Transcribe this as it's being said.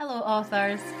Hello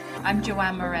authors, I'm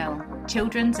Joanne Morell,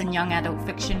 children's and young adult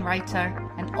fiction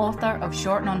writer and author of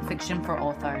short non-fiction for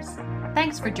authors.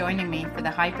 Thanks for joining me for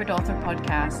the Hybrid Author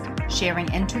podcast,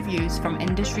 sharing interviews from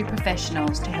industry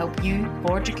professionals to help you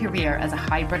forge a career as a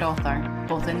hybrid author,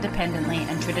 both independently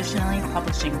and traditionally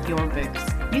publishing your books.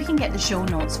 You can get the show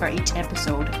notes for each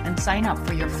episode and sign up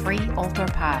for your free author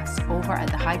pass over at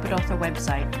the Hybrid Author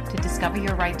website to discover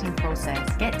your writing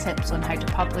process, get tips on how to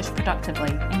publish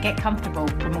productively, and get comfortable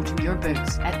promoting your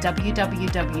books at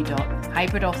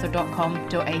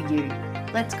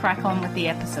www.hybridauthor.com.au. Let's crack on with the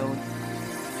episode.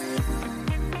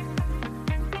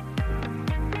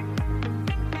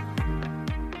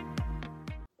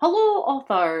 Hello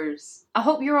authors! I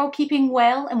hope you're all keeping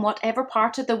well in whatever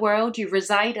part of the world you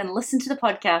reside and listen to the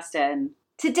podcast in.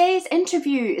 Today's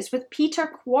interview is with Peter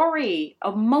Quarry,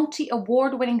 a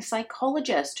multi-award-winning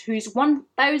psychologist whose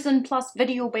 1,000 plus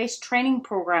video-based training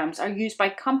programs are used by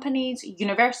companies,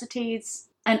 universities,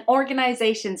 and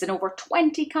organizations in over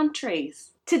 20 countries.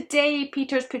 Today,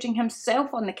 Peter's putting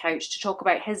himself on the couch to talk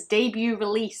about his debut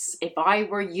release, If I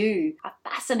Were You, a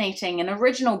fascinating and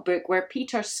original book where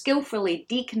Peter skillfully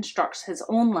deconstructs his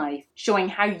own life, showing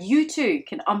how you too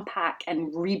can unpack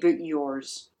and reboot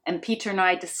yours. And Peter and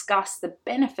I discuss the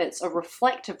benefits of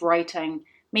reflective writing,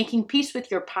 making peace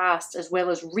with your past, as well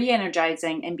as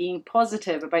re-energizing and being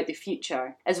positive about the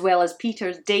future, as well as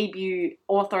Peter's debut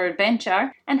author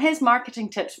adventure and his marketing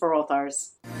tips for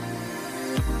authors.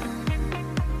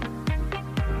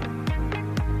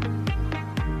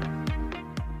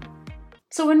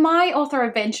 So in my author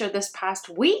adventure this past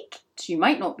week, you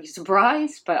might not be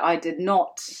surprised, but I did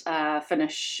not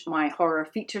finish my horror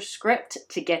feature script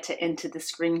to get it into the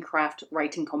Screencraft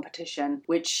writing competition,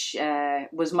 which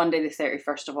was Monday the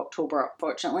 31st of October,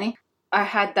 unfortunately. I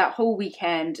had that whole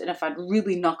weekend, and if I'd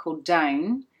really knuckled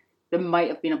down, there might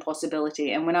have been a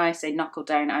possibility. And when I say knuckle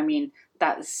down, I mean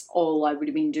that's all I would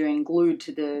have been doing, glued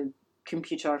to the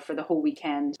computer for the whole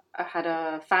weekend. I had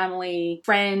a family,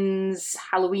 friends,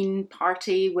 Halloween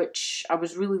party, which I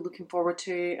was really looking forward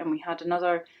to, and we had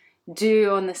another do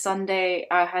on the Sunday.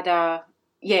 I had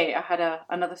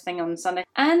another thing on Sunday,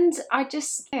 and I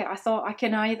thought I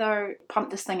can either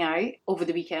pump this thing out over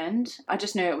the weekend. I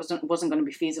just knew it wasn't going to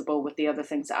be feasible with the other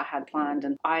things that I had planned,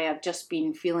 and I have just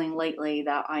been feeling lately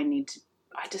that I need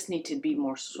to be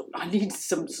more, I need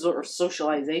some sort of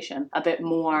socialization, a bit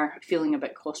more, feeling a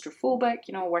bit claustrophobic,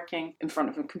 working in front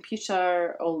of a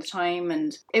computer all the time.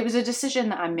 And it was a decision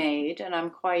that I made, and I'm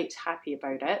quite happy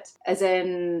about it. As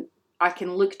in, I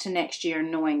can look to next year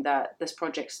knowing that this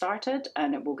project started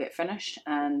and it will get finished,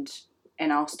 and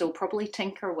I'll still probably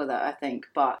tinker with it, I think.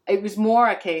 But it was more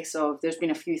a case of, there's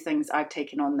been a few things I've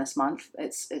taken on this month.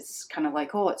 It's kind of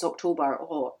like, it's October.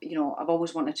 I've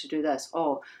always wanted to do this.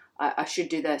 I should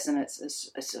do this, and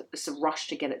it's a rush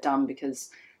to get it done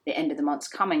because the end of the month's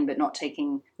coming, but not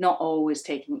always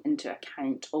taking into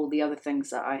account all the other things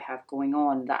that I have going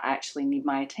on that actually need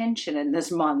my attention in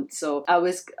this month. So I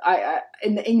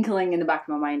in the inkling in the back of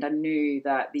my mind, I knew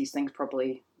that these things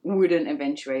probably wouldn't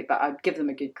eventuate, but I'd give them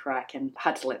a good crack and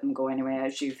had to let them go anyway,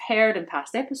 as you've heard in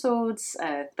past episodes.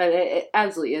 But it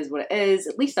absolutely is what it is.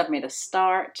 At least I've made a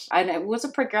start, and it was a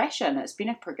progression. It's been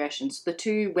a progression. So the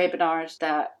two webinars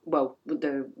one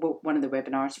of the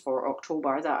webinars for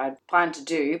October that I planned to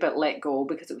do but let go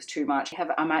because it was too much,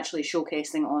 I'm actually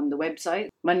showcasing on the website,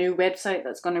 my new website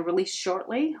that's going to release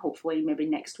shortly, hopefully maybe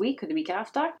next week or the week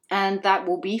after, and that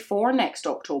will be for next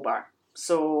October.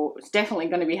 So it's definitely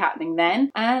going to be happening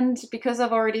then. And because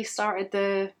I've already started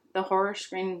the horror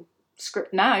screen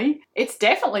script now, it's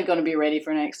definitely going to be ready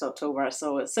for next October.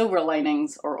 So it's silver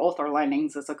linings, or author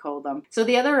linings as I call them. So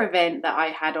the other event that I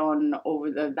had on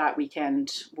over that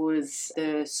weekend was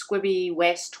the Squibby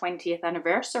West 20th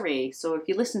anniversary. So if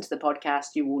you listen to the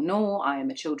podcast, you will know I am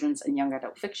a children's and young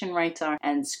adult fiction writer,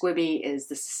 and Squibby is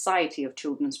the Society of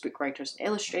Children's Book Writers and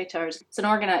Illustrators.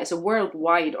 It's a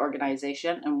worldwide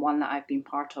organisation, and one that I've been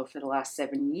part of for the last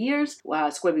 7 years.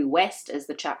 Squibby West is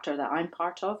the chapter that I'm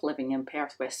part of, living in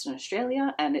Perth, Western Australia,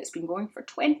 and it's been going for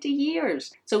 20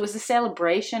 years. So it was a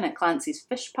celebration at Clancy's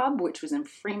Fish Pub, which was in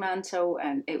Fremantle,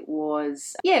 and it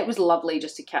was lovely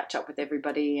just to catch up with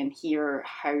everybody and hear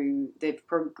how they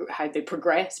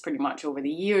progress pretty much over the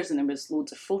years. And there was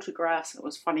loads of photographs, and it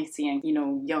was funny seeing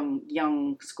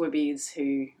young squibbies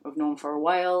who I've known for a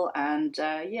while, and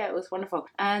it was wonderful.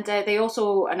 And they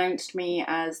also announced me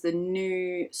as the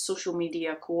new social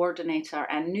media coordinator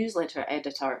and newsletter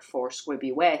editor for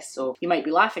Squibby West. So you might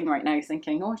be laughing right right now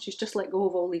thinking, oh, she's just let go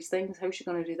of all these things. How's she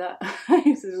going to do that?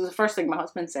 This is the first thing my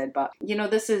husband said. But,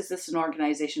 this is an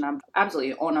organisation I'm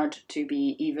absolutely honoured to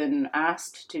be even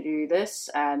asked to do this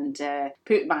and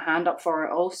put my hand up for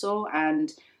it also.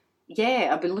 And yeah,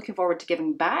 I've been looking forward to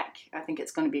giving back. I think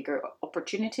it's going to be a great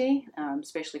opportunity,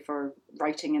 especially for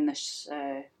writing in this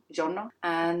genre.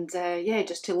 And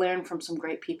just to learn from some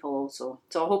great people also.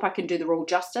 So I hope I can do the role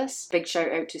justice. Big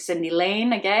shout out to Cindy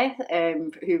Lane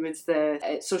again, who was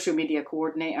the social media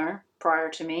coordinator prior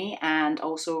to me, and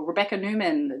also Rebecca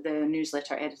Newman, the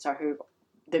newsletter editor, who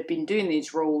they've been doing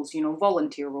these roles,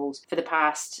 volunteer roles, for the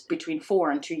past between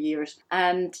 4 and 2 years.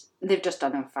 And they've just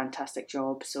done a fantastic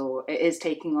job. So it is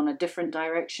taking on a different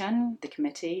direction. The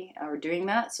committee are doing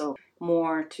that. So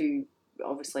more to,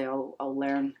 obviously, I'll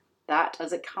learn that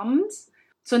as it comes.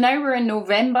 So now we're in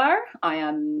November. I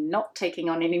am not taking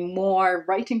on any more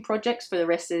writing projects for the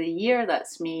rest of the year.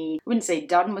 That's me, I wouldn't say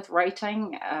done with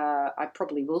writing. I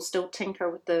probably will still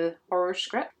tinker with the horror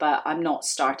script, but I'm not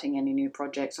starting any new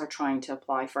projects or trying to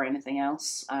apply for anything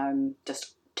else.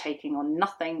 Just taking on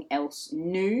nothing else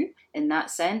new in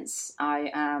that sense.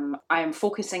 I am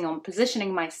focusing on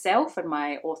positioning myself and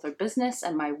my author business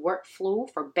and my workflow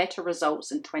for better results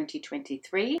in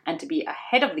 2023 and to be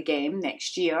ahead of the game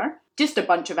next year. Just a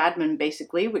bunch of admin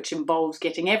basically, which involves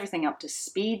getting everything up to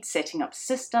speed, setting up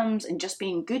systems, and just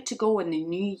being good to go in the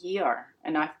new year.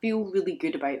 And I feel really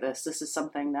good about this. This is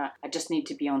something that I just need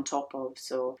to be on top of.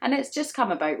 And it's just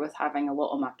come about with having a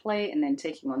lot on my plate and then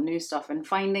taking on new stuff and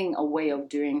finding a way of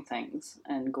doing things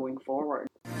and going forward.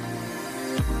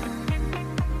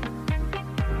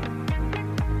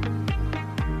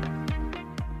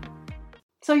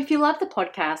 So if you love the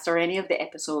podcast or any of the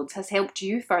episodes has helped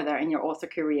you further in your author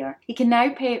career, you can now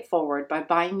pay it forward by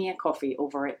buying me a coffee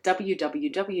over at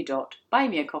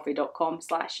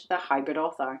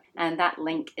www.buymeacoffee.com/thehybridauthor. And that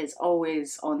link is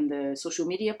always on the social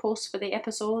media posts for the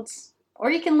episodes.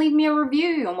 Or you can leave me a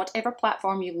review on whatever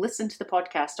platform you listen to the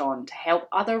podcast on to help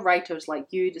other writers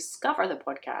like you discover the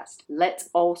podcast. Let's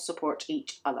all support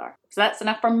each other. So that's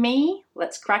enough from me.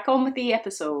 Let's crack on with the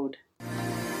episode.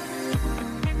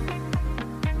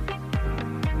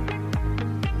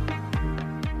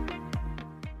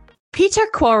 Peter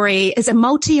Quarry is a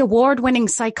multi-award-winning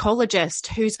psychologist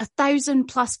whose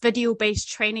 1,000+ video-based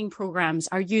training programs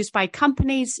are used by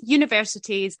companies,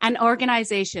 universities, and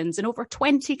organizations in over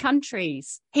 20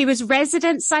 countries. He was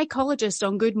resident psychologist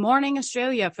on Good Morning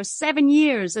Australia for 7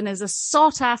 years and is a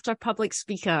sought-after public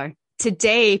speaker.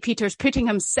 Today, Peter's putting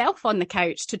himself on the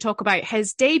couch to talk about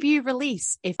his debut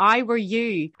release, If I Were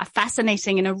You, a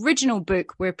fascinating and original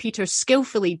book where Peter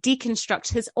skillfully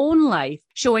deconstructs his own life,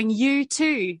 showing you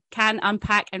too can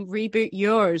unpack and reboot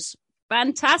yours.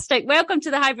 Fantastic. Welcome to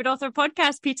the Hybrid Author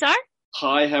Podcast, Peter.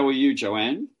 Hi, how are you,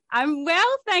 Joanne? I'm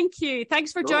well, thank you.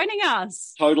 Thanks for joining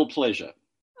us. Total pleasure.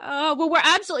 Well, we're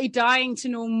absolutely dying to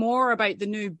know more about the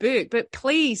new book, but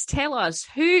please tell us,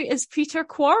 who is Peter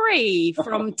Quarry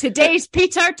from today's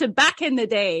Peter to back in the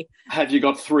day? Have you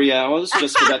got 3 hours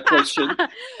just for that question?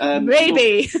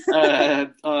 Maybe.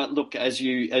 Look, as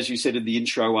you said in the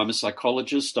intro, I'm a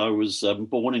psychologist. I was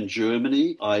born in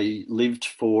Germany. I lived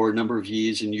for a number of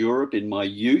years in Europe in my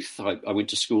youth. I went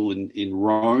to school in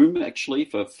Rome, actually,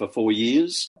 for 4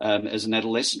 years as an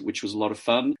adolescent, which was a lot of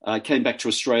fun. I came back to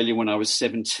Australia when I was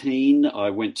 17. I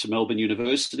went to Melbourne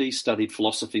University, studied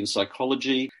philosophy and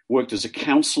psychology, worked as a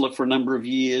counsellor for a number of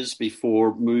years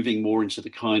before moving more into the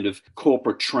kind of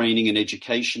corporate training and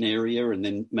education area, and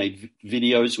then made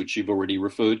videos, which you've already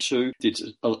referred to, did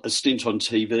a stint on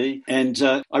TV. And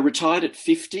I retired at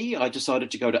 50. I decided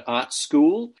to go to art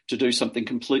school to do something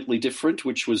completely different,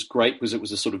 which was great because it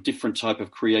was a sort of different type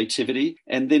of creativity.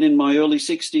 And then in my early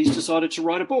 60s, decided to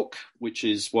write a book, which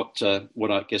is what I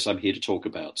guess I'm here to talk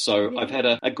about. So I've had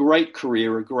a great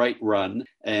career, a great run,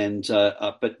 and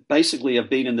but basically I've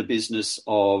been in the business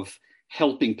of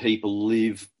helping people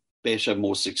live better,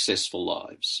 more successful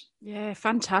lives. Yeah,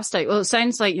 fantastic. Well, it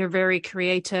sounds like you're very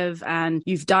creative and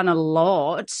you've done a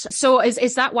lot. So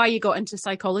is that why you got into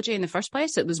psychology in the first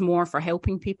place? It was more for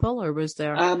helping people, or was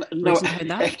there no,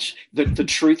 actually, the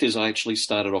truth is I actually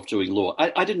started off doing law.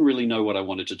 I didn't really know what I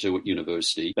wanted to do at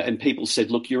university, and people said,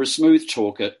 look, you're a smooth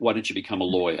talker. Why don't you become a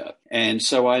lawyer? And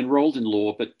so I enrolled in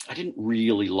law, but I didn't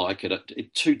really like it.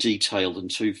 It's too detailed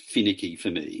and too finicky for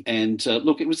me. And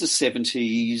look, it was the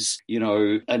 70s,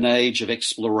 an age of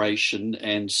exploration.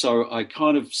 And so so I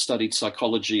kind of studied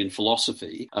psychology and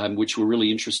philosophy, which were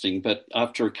really interesting. But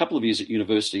after a couple of years at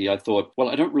university, I thought, well,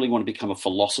 I don't really want to become a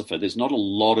philosopher. There's not a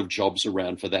lot of jobs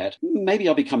around for that. Maybe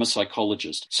I'll become a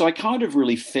psychologist. So I kind of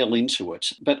really fell into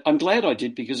it. But I'm glad I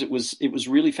did, because it was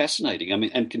really fascinating. I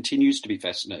mean, and continues to be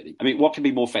fascinating. I mean, what can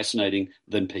be more fascinating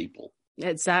than people?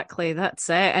 Exactly, that's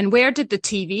it. And where did the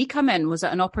TV come in? Was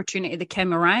it an opportunity that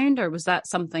came around, or was that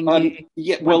something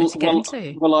you wanted to get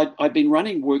into? Well, I've been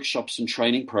running workshops and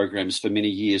training programs for many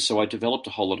years, so I developed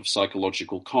a whole lot of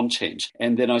psychological content.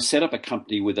 And then I set up a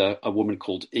company with a woman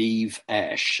called Eve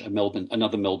Ash,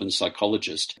 another Melbourne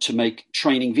psychologist, to make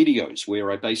training videos where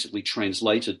I basically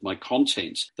translated my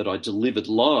content that I delivered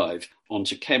live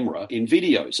onto camera in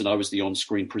videos, and I was the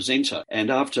on-screen presenter.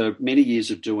 And after many years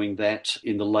of doing that,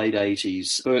 in the late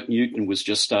 80s, Bert Newton was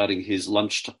just starting his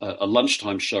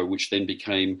lunchtime show, which then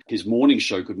became his morning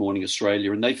show, Good Morning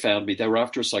Australia, and they found me. They were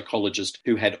after a psychologist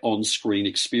who had on-screen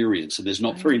experience, and there's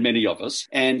not very many of us.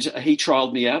 And he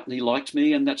trialled me out, and he liked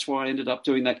me, and that's why I ended up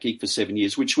doing that gig for 7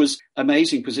 years, which was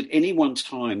amazing, because at any one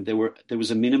time there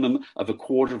was a minimum of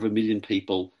 250,000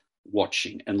 people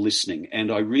watching and listening.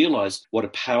 And I realized what a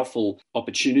powerful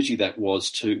opportunity that was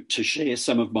to share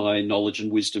some of my knowledge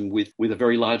and wisdom with a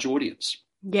very large audience.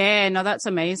 Yeah, no, that's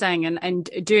amazing. And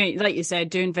doing, like you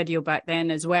said, doing video back then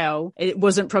as well, it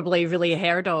wasn't probably really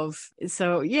heard of.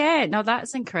 So yeah, no,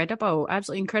 that's incredible.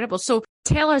 Absolutely incredible. So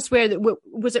tell us,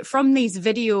 was it from these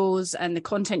videos and the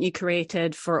content you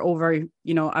created for over,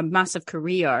 a massive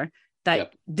career,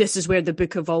 that this is where the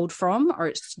book evolved from, or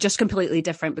it's just completely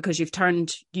different because you've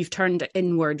turned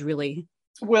inward, really?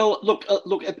 Well, look,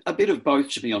 a bit of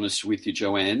both, to be honest with you,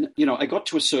 Joanne. I got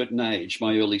to a certain age,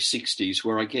 my early 60s,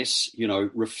 where I guess,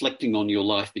 reflecting on your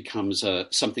life becomes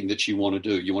something that you want to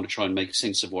do. You want to try and make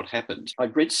sense of what happened. I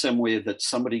read somewhere that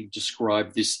somebody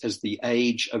described this as the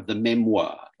age of the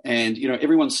memoir. And,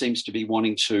 everyone seems to be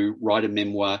wanting to write a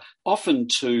memoir, often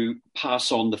to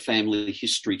pass on the family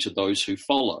history to those who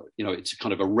follow. It's a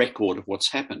kind of a record of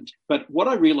what's happened. But what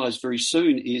I realized very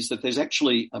soon is that there's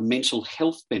actually a mental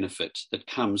health benefit that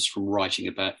comes from writing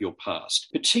about your past,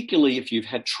 particularly if you've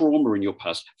had trauma in your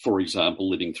past, for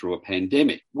example, living through a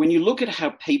pandemic. When you look at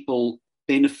how people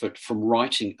benefit from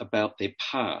writing about their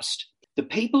past, the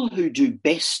people who do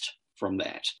best from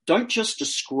that don't just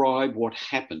describe what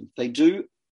happened. They do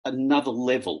another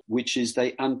level, which is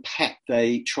they unpack,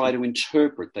 they try to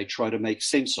interpret, they try to make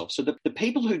sense of. So the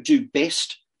people who do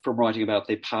best from writing about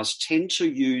their past tend to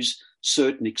use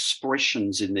certain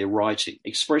expressions in their writing.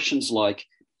 Expressions like,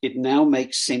 it now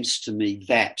makes sense to me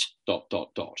that ...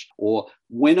 Or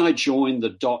when I join the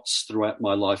dots throughout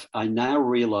my life, I now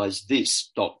realize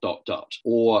this ...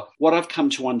 Or what I've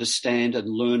come to understand and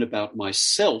learn about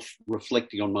myself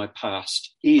reflecting on my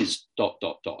past is ...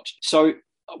 So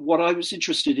what I was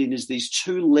interested in is these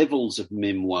two levels of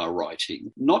memoir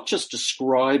writing, not just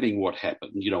describing what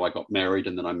happened. I got married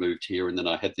and then I moved here and then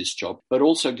I had this job, but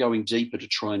also going deeper to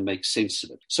try and make sense of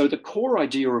it. So the core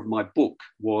idea of my book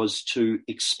was to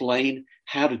explain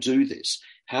how to do this,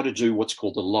 how to do what's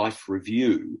called a life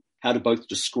review, how to both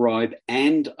describe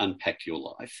and unpack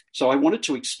your life. So I wanted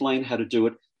to explain how to do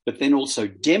it, but then also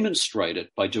demonstrate it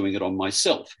by doing it on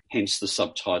myself. Hence the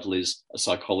subtitle is A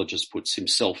Psychologist Puts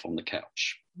Himself on the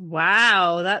Couch.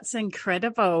 Wow, that's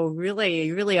incredible.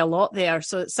 Really, really a lot there.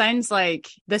 So it sounds like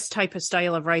this type of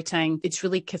style of writing, it's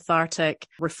really cathartic,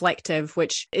 reflective,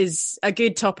 which is a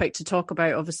good topic to talk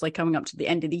about, obviously coming up to the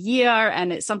end of the year.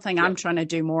 And it's something I'm trying to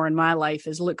do more in my life,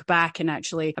 is look back and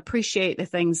actually appreciate the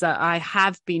things that I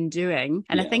have been doing.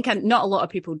 And I think not a lot of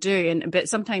people do, but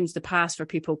sometimes the past for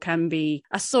people can be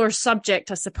a sore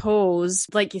subject, I suppose.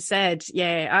 Like you said,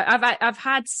 I've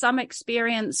had some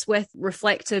experience with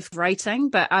reflective writing,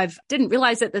 but I didn't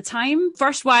realize at the time.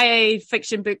 First YA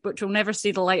fiction book, which will never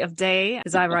see the light of day,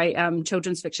 as I write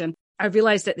children's fiction. I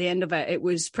realized at the end of it, it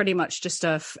was pretty much just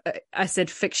I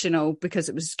said fictional because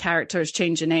it was characters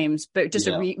changing names, but just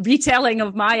a retelling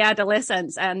of my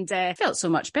adolescence. And I felt so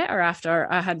much better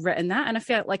after I had written that. And I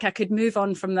felt like I could move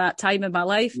on from that time in my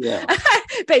life. Yeah.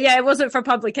 But it wasn't for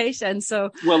publication. So,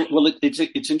 well,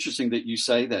 it's interesting that you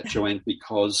say that, Joanne,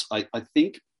 because I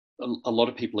think a lot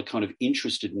of people are kind of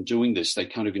interested in doing this. They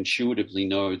kind of intuitively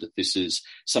know that this is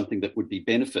something that would be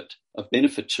of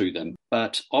benefit to them,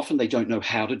 but often they don't know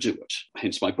how to do it.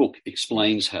 Hence my book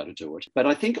explains how to do it. But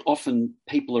I think often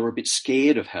people are a bit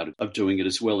scared of doing it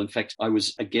as well. In fact, I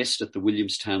was a guest at the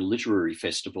Williamstown Literary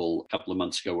Festival a couple of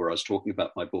months ago where I was talking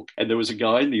about my book, and there was a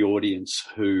guy in the audience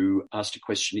who asked a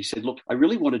question. He said, look, I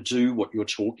really want to do what you're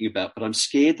talking about, but I'm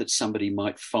scared that somebody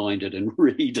might find it and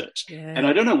read it. Yeah. And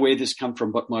I don't know where this come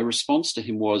from, but my response to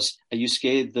him was, are you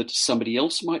scared that somebody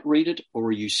else might read it, or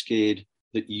are you scared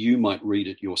that you might read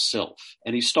it yourself.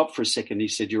 And he stopped for a second. And he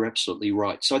said, you're absolutely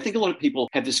right. So I think a lot of people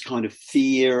have this kind of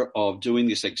fear of doing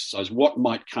this exercise, what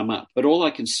might come up. But all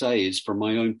I can say is from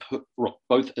my own,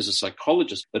 both as a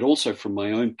psychologist, but also from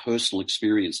my own personal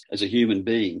experience as a human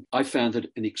being, I found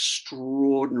it an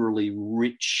extraordinarily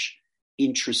rich,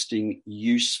 interesting,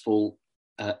 useful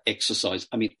exercise.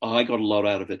 I mean, I got a lot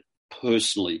out of it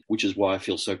personally, which is why I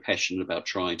feel so passionate about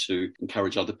trying to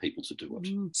encourage other people to do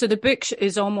it. So the book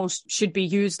is should be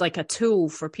used like a tool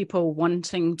for people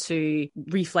wanting to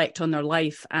reflect on their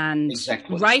life and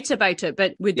write about it.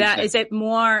 But is it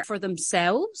more for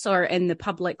themselves or in the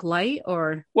public light,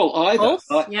 or? Well, either.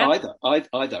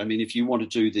 Either. I mean, if you want to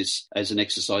do this as an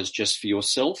exercise just for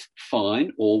yourself,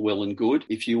 fine, all well and good.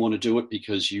 If you want to do it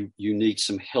because you need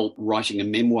some help writing a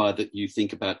memoir that you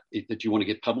think about that you want to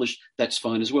get published, that's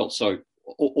fine as well. So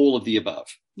all of the above.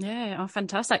 Yeah, oh,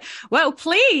 fantastic. Well,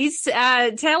 please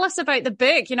tell us about the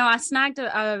book. You know, I snagged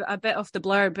a bit off the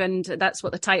blurb, and that's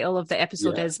what the title of the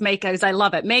episode is. I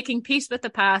love it. Making Peace with the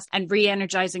Past and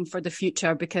Re-Energizing for the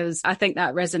Future, because I think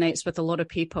that resonates with a lot of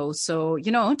people. So,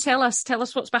 you know, tell us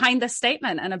what's behind this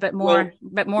statement and a bit more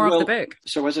of the book.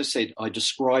 So as I said, I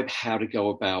describe how to go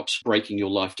about breaking your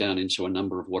life down into a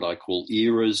number of what I call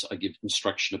eras. I give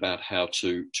instruction about how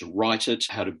to write it,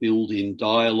 how to build in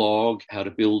dialogue, how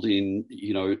to build in,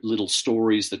 you know, little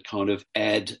stories that kind of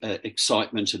add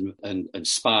excitement and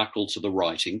sparkle to the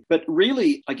writing. But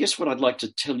really, I guess what I'd like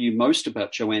to tell you most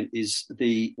about, Joanne, is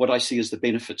what I see as the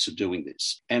benefits of doing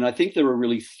this. And I think there are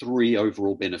really three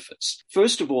overall benefits.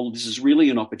 First of all, this is really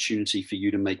an opportunity for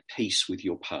you to make peace with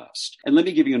your past. And let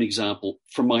me give you an example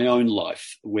from my own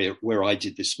life where I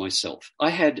did this myself.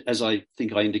 I had, as I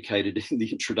think I indicated in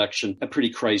the introduction, a pretty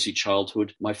crazy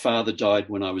childhood. My father died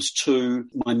when I was 2.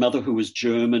 My mother, who was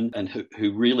German and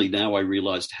who really now I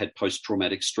realized had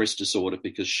post-traumatic stress disorder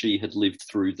because she had lived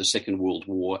through the Second World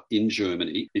War in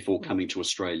Germany before coming to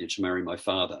Australia to marry my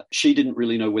father. She didn't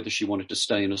really know whether she wanted to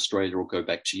stay in Australia or go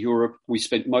back to Europe. We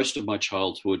spent most of my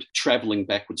childhood traveling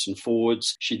backwards and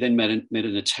forwards. She then met an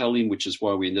Italian, which is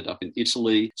why we ended up in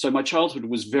Italy. So my childhood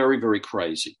was very, very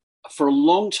crazy. For a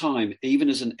long time, even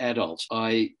as an adult,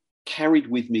 I carried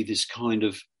with me this kind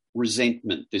of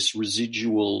resentment, this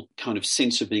residual kind of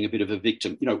sense of being a bit of a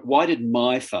victim. You know, why did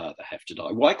my father have to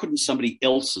die? Why couldn't somebody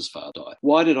else's father die?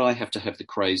 Why did I have to have the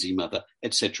crazy mother,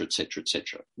 etc., etc.,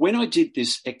 etc.? When I did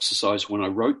this exercise, when I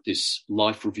wrote this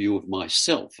life review of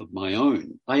myself, of my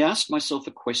own, I asked myself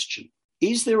a question.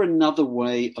 Is there another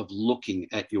way of looking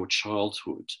at your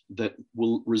childhood that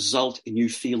will result in you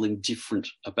feeling different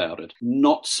about it?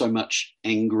 Not so much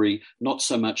angry, not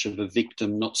so much of a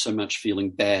victim, not so much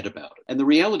feeling bad about it. And the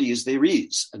reality is there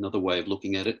is another way of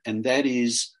looking at it, and that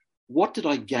is, what did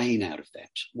I gain out of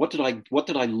that? What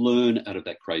did I learn out of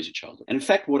that crazy childhood? And in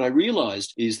fact, what I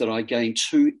realized is that I gained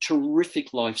 2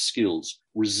 terrific life skills: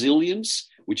 resilience,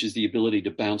 which is the ability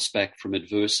to bounce back from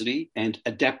adversity, and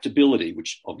adaptability,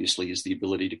 which obviously is the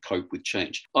ability to cope with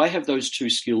change. I have those 2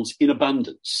 skills in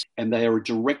abundance, and they are a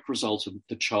direct result of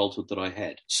the childhood that I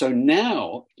had. So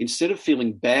now, instead of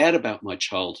feeling bad about my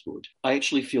childhood, I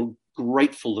actually feel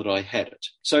grateful that I had it.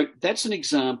 So that's an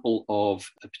example of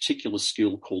a particular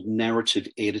skill called narrative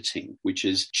editing, which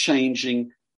is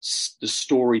changing the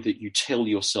story that you tell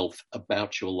yourself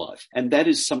about your life. And that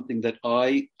is something that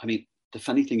I mean, the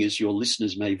funny thing is your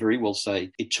listeners may very well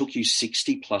say, it took you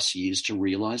 60 plus years to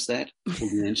realize that. Well,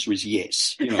 the answer is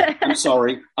yes. You know, I'm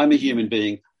sorry, I'm a human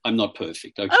being. I'm not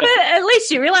perfect. Okay. Oh, but at least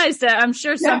you realised it. I'm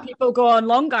sure some people go on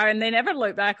longer and they never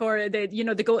look back, or they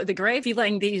go to the grave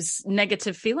feeling these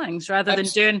negative feelings rather than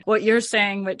doing what you're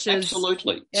saying, which is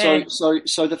absolutely.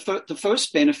 So the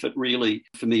first benefit really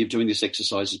for me of doing this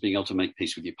exercise is being able to make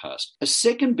peace with your past. A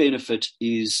second benefit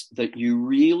is that you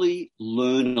really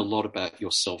learn a lot about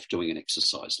yourself doing an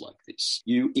exercise like this.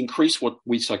 You increase what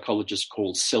we psychologists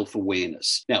call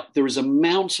self-awareness. Now, there is a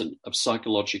mountain of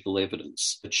psychological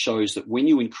evidence that shows that when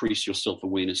you increase your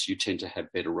self-awareness, you tend to have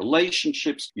better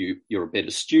relationships, you're a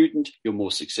better student, you're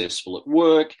more successful at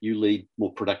work, you lead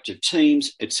more productive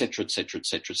teams, etc., etc.,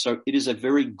 etc. So it is a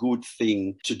very good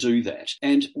thing to do that.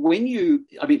 And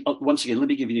once again, let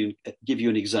me give you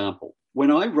an example.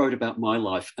 When I wrote about my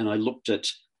life and I looked at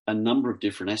a number of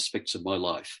different aspects of my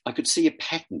life, I could see a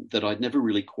pattern that I'd never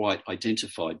really quite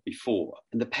identified before.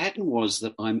 And the pattern was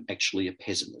that I'm actually a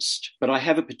pessimist. But I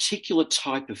have a particular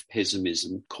type of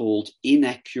pessimism called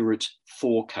inaccurate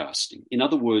forecasting. In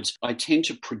other words, I tend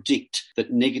to predict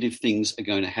that negative things are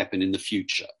going to happen in the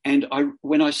future. And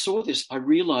when I saw this, I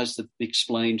realized that it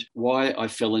explained why I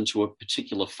fell into a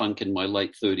particular funk in my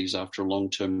late 30s after a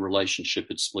long-term relationship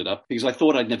had split up, because I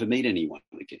thought I'd never meet anyone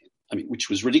again. which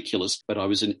was ridiculous, but I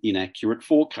was an inaccurate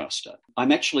forecaster.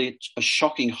 I'm actually a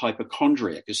shocking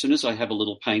hypochondriac. As soon as I have a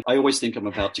little pain, I always think I'm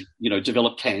about to,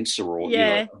 develop cancer or,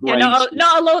 you're not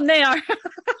alone there.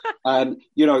 But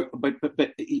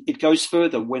it goes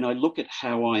further. When I look at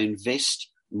how I invest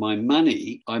my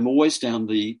money, I'm always down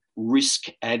the risk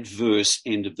adverse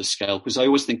end of the scale because I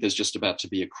always think there's just about to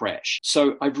be a crash.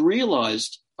 So I've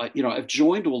realized, I've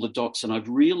joined all the dots and I've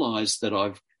realized that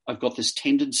I've got this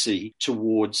tendency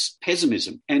towards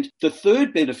pessimism. And the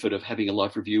third benefit of having a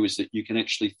life review is that you can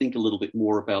actually think a little bit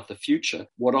more about the future.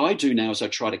 What I do now is I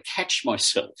try to catch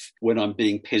myself when I'm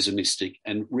being pessimistic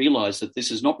and realize that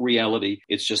this is not reality.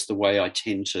 It's just the way I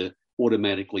tend to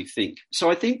automatically think. So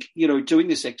I think, doing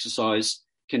this exercise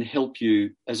can help you,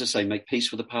 as I say, make peace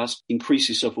with the past, increase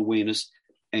your self-awareness,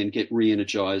 and get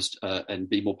re-energized and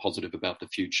be more positive about the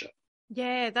future.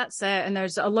 Yeah, that's it. And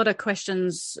there's a lot of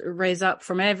questions raise up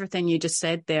from everything you just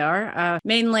said there.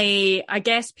 Mainly, I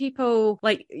guess people,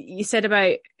 like you said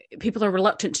about people are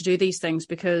reluctant to do these things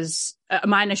because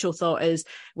my initial thought is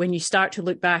when you start to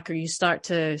look back or you start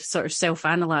to sort of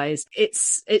self-analyze,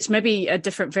 it's maybe a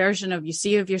different version of you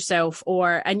see of yourself,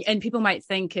 and people might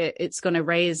think it's going to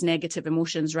raise negative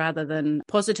emotions rather than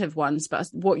positive ones. But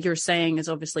what you're saying is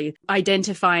obviously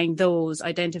identifying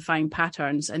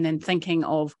patterns and then thinking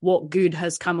of what good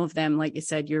has come of them. Like you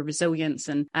said, your resilience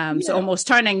and so almost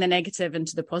turning the negative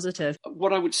into the positive.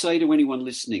 What I would say to anyone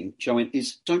listening, Joanne,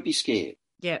 is don't be scared.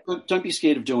 Yeah. Don't be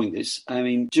scared of doing this. I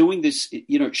mean, doing this,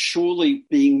 surely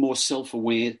being more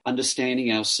self-aware,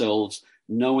 understanding ourselves,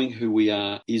 knowing who we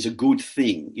are is a good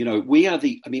thing. We are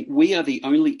the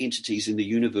only entities in the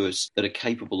universe that are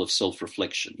capable of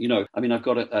self-reflection. I've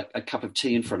got a cup of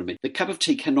tea in front of me. The cup of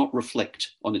tea cannot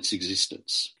reflect on its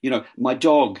existence. My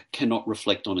dog cannot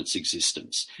reflect on its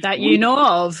existence. That you know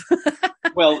of.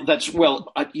 I'll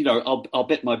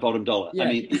bet my bottom dollar. Yeah. I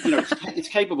mean, it's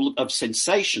capable of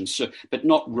sensation, but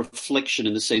not reflection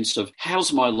in the sense of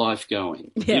how's my life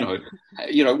going? Yeah.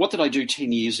 What did I do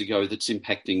 10 years ago that's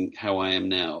impacting how I am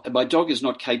now? My dog is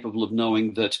not capable of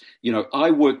knowing that,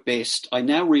 I work best. I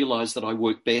now realize that I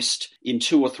work best in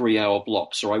 2 or 3 hour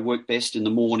blocks, or I work best in the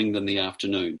morning than the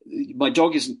afternoon. My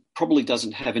dog probably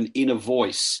doesn't have an inner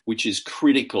voice which is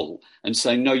critical and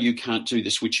saying, no, you can't do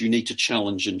this, which you need to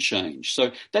challenge and change.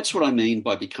 So that's what I mean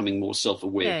by becoming more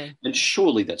self-aware. Yeah. And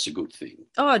surely that's a good thing.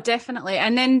 Oh, definitely.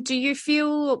 And then do you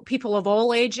feel people of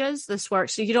all ages, this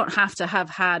works? So you don't have to have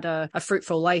had a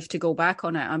fruitful life to go back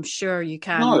on it. I'm sure you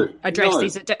can address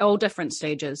these at all different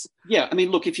stages. Yeah. I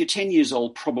mean, look, if you're 10 years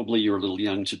old, probably you're a little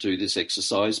young to do this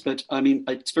exercise. But I mean,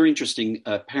 it's very interesting.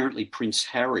 Apparently Prince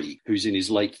Harry, who's in his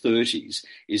late 30s,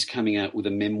 is coming out with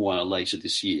a memoir later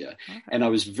this year. Okay. And I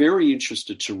was very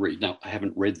interested to read. Now, I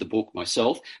haven't read the book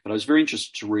myself, but I was very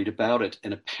interested to read about it.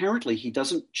 And apparently he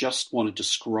doesn't just want to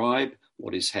describe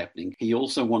what is happening. He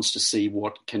also wants to see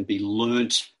what can be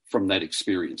learnt from that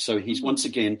experience. So he's once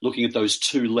again looking at those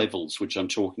two levels, which I'm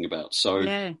talking about. So,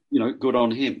 good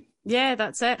on him. Yeah,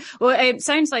 that's it. Well, it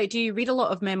sounds like, do you read a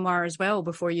lot of memoir as well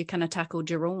before you kind of tackled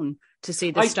your own to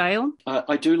see the style?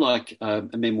 I do like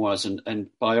memoirs and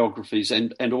biographies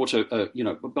and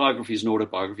biographies and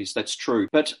autobiographies. That's true.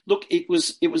 But look, it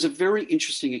was a very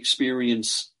interesting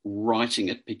experience writing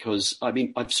it because, I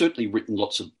mean, I've certainly written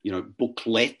lots of,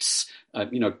 booklets,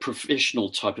 professional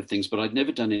type of things, but I'd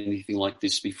never done anything like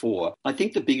this before. I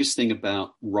think the biggest thing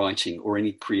about writing or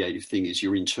any creative thing is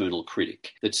your internal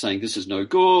critic that's saying this is no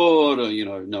good,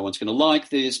 or, no one's going to like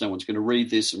this, no one's going to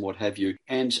read this and what have you.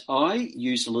 And I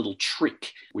used a little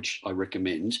trick, which I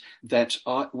recommend, that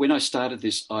when I started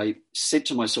this, I said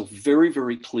to myself very,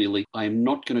 very clearly, I am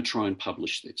not going to try and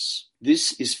publish this.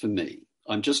 This is for me.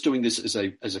 I'm just doing this as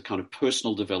a kind of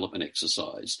personal development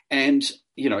exercise. And,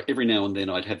 every now and then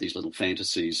I'd have these little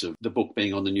fantasies of the book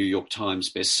being on the New York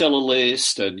Times bestseller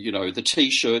list and, the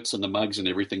T-shirts and the mugs and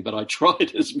everything. But I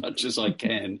tried as much as I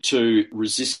can to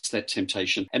resist that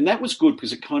temptation. And that was good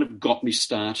because it kind of got me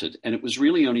started. And it was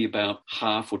really only about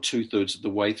half or 2/3 of the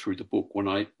way through the book when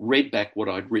I read back what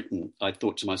I'd written. I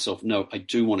thought to myself, no, I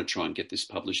do want to try and get this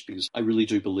published because I really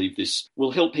do believe this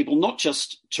will help people not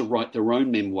just to write their own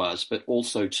memoirs, but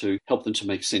also to help them to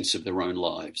make sense of their own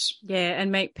lives. Yeah,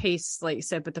 and make peace, like you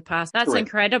said, with the past. That's correct.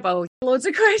 Incredible. Loads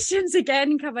of questions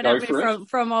again coming up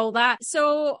from all that.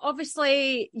 So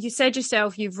obviously you said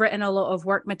yourself you've written a lot of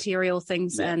work material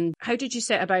things. Yeah. And how did you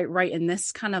set about writing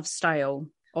this kind of style?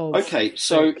 Okay,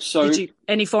 so did you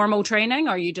any formal training,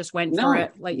 or you just went for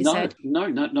it, like you said?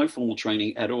 No formal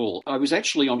training at all. I was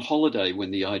actually on holiday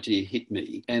when the idea hit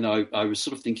me, and I was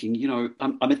sort of thinking,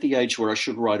 I'm at the age where I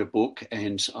should write a book,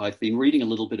 and I've been reading a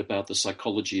little bit about the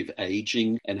psychology of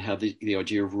aging and how the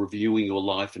idea of reviewing your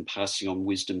life and passing on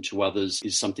wisdom to others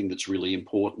is something that's really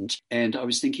important. And I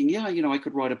was thinking, I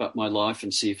could write about my life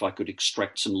and see if I could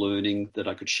extract some learning that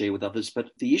I could share with others.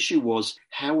 But the issue was,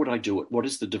 how would I do it? What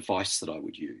is the device that I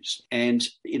would use? And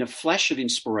in a flash of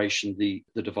inspiration, the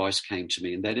device came to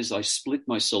me, and that is I split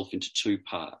myself into two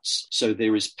parts. So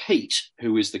there is Pete,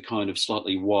 who is the kind of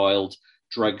slightly wild,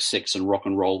 drug, sex and rock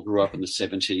and roll, grew up in the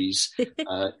 70s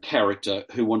character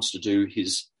who wants to do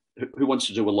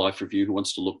a life review, who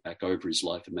wants to look back over his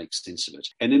life and make sense of it.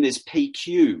 And then there's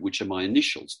PQ, which are my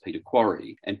initials, Peter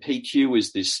Quarry. And PQ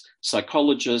is this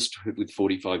psychologist with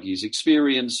 45 years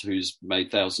experience, who's made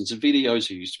thousands of videos,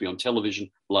 who used to be on television,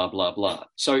 blah, blah, blah.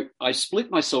 So I split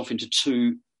myself into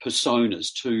two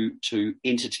personas, two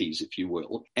entities, if you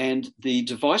will. And the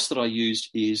device that I used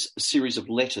is a series of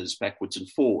letters backwards and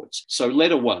forwards. So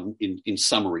letter one, in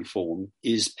summary form,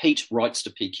 is Pete writes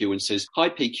to PQ and says, "Hi,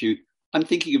 PQ. I'm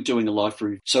thinking of doing a life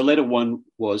review." So letter one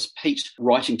was Pete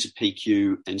writing to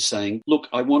PQ and saying, "Look,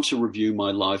 I want to review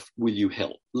my life. Will you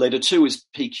help?" Letter two is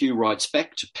PQ writes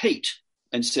back to Pete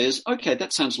and says, "Okay,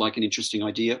 that sounds like an interesting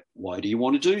idea. Why do you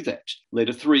want to do that?"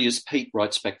 Letter three is Pete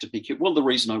writes back to PQ, "Well, the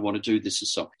reason I want to do this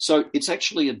is so." So it's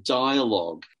actually a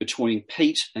dialogue between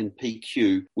Pete and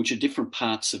PQ, which are different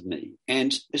parts of me.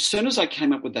 And as soon as I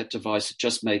came up with that device, it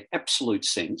just made absolute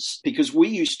sense, because we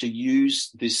used to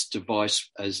use this device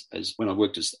as when I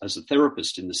worked as a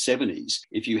therapist in the 70s.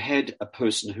 If you had a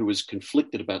person who was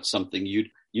conflicted about something, you'd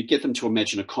get them to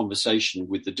imagine a conversation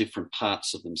with the different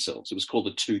parts of themselves. It was called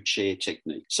the two-chair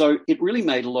technique. So it really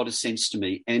made a lot of sense to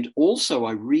me. And also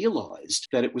I realized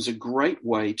that it was a great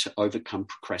way to overcome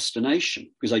procrastination,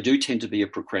 because I do tend to be a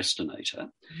procrastinator.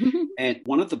 And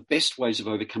one of the best ways of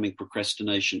overcoming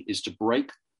procrastination is to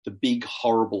break the big,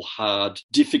 horrible, hard,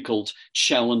 difficult,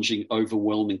 challenging,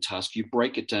 overwhelming task. You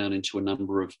break it down into a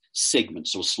number of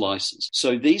segments or slices.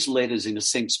 So these letters, in a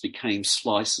sense, became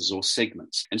slices or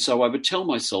segments. And so I would tell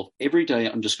myself every day,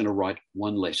 I'm just going to write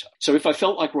one letter. So if I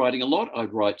felt like writing a lot,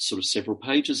 I'd write sort of several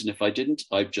pages. And if I didn't,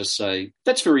 I'd just say,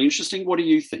 "That's very interesting. What do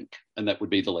you think?" And that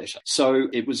would be the letter. So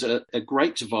it was a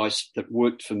great device that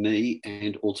worked for me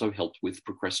and also helped with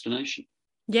procrastination.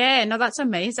 Yeah, no, that's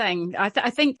amazing. I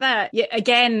think that,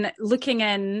 again, looking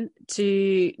in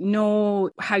to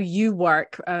know how you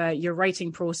work, your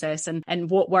writing process and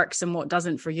what works and what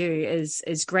doesn't for you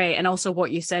is great. And also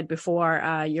what you said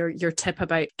before, your tip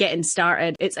about getting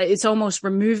started, it's almost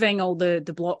removing all the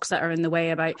blocks that are in the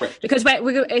way about, Correct. Because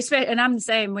and I'm the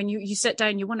same, when you sit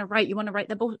down, you want to write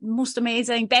the most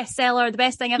amazing bestseller, the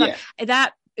best thing ever. Yeah.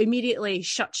 That immediately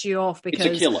shuts you off, because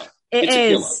it's a killer.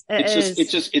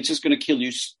 It's just going to kill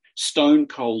you stone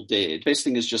cold dead. Best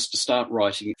thing is just to start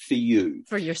writing for you.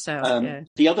 For yourself, yeah.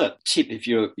 The other tip, if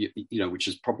which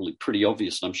is probably pretty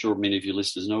obvious, and I'm sure many of your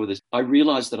listeners know this, I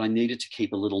realized that I needed to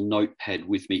keep a little notepad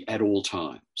with me at all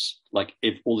times,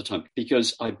 all the time,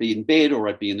 because I'd be in bed or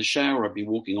I'd be in the shower, I'd be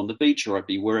walking on the beach or I'd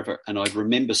be wherever, and I'd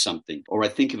remember something or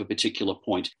I'd think of a particular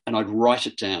point and I'd write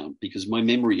it down, because my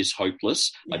memory is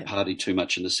hopeless. Yeah. I partied too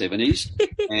much in the 70s.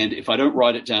 And if I don't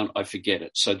write it down, I forget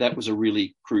it. So that was a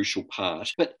really crucial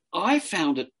part. But I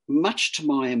found it, much to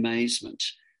my amazement,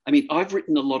 I mean, I've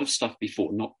written a lot of stuff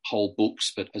before, not whole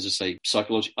books, but as I say,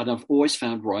 psychology. And I've always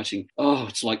found writing,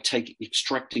 it's like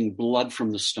extracting blood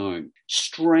from the stone.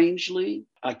 Strangely,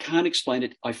 I can't explain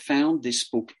it. I found this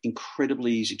book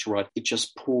incredibly easy to write. It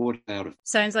just poured out of.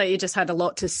 Sounds like you just had a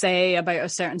lot to say about a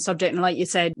certain subject. And like you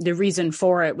said, the reason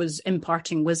for it was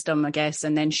imparting wisdom, I guess,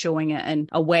 and then showing it in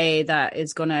a way that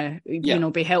is going to,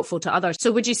 be helpful to others.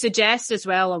 So would you suggest as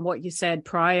well on what you said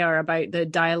prior about the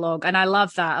dialogue? And I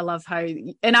love that. I love how,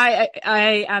 and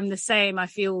I am the same. I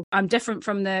feel I'm different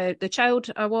from the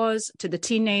child I was to the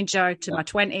teenager to my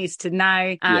 20s to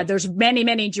now. There's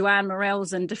many Joanne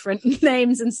Morells and different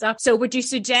names and stuff. So would you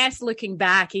suggest, looking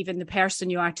back, even the person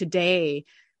you are today,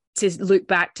 to look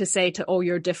back to say to all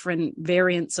your different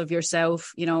variants of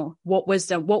yourself, what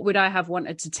wisdom, what would I have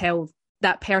wanted to tell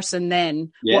that person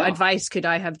then? Yeah. What advice could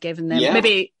I have given them? Yeah.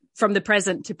 Maybe from the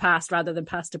present to past rather than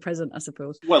past to present, I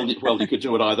suppose. Well, you could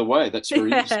do it either way. That's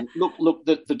very interesting. Look,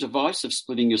 the device of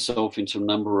splitting yourself into a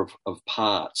number of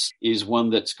parts is one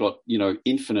that's got,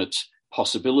 infinite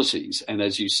possibilities. And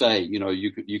as you say,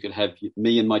 you could have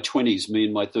me in my 20s, me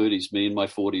in my 30s, me in my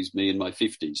 40s, me in my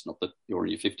 50s. Not that you're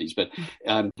in your 50s, but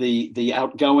the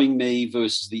outgoing me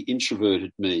versus the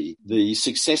introverted me, the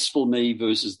successful me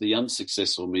versus the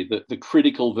unsuccessful me, the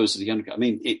critical versus the I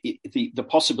mean, the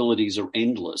possibilities are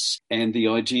endless. And the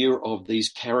idea of these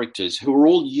characters who are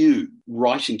all you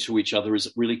writing to each other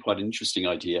is really quite an interesting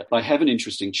idea. I have an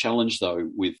interesting challenge, though,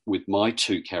 with my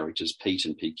two characters, Pete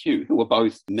and PQ, who are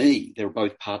both me. They're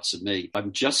both parts of me.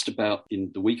 I'm just about,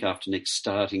 in the week after next,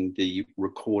 starting the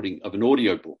recording of an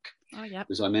audiobook. Oh, yeah.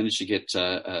 Because I managed to get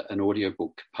an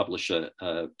audiobook publisher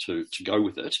to go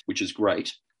with it, which is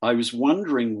great. I was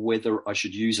wondering whether I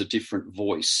should use a different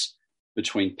voice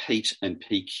between Pete and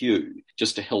PQ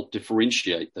just to help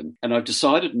differentiate them. And I've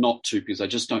decided not to, because I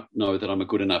just don't know that I'm a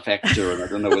good enough actor, and I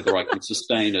don't know whether I can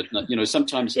sustain it.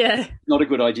 Sometimes it's not a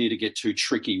good idea to get too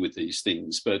tricky with these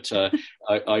things. But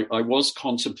I was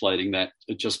contemplating that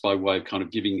just by way of kind of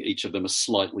giving each of them a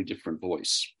slightly different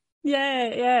voice.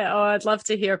 Yeah. Oh, I'd love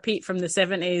to hear Pete from the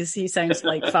 70s. He sounds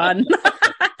like fun.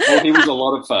 Oh, he was a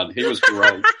lot of fun. He was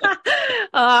great.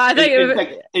 I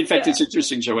think in fact, it's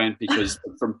interesting, Joanne, because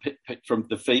from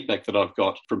the feedback that I've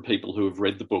got from people who have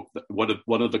read the book,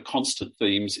 one of the constant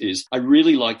themes is, I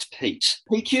really liked Pete.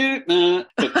 PQ,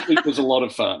 but Pete was a lot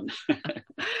of fun.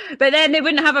 But then they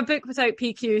wouldn't have a book without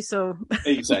PQ, so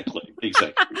exactly.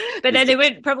 But then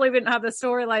they probably wouldn't have the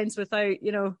storylines without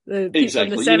the people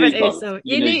exactly. in the 70s. So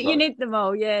you need them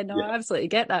all. Yeah, no, I absolutely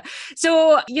get that.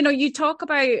 So you talk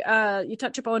about you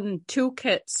touch upon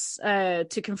toolkits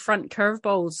to confront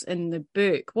curveballs in the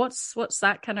book. What's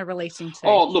that kind of relating to?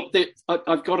 Oh, look,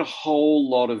 I've got a whole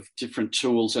lot of different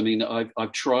tools. I mean,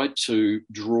 I've tried to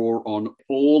draw on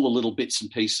all the little bits and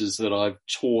pieces that I've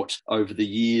taught over the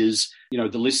years.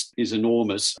 The list is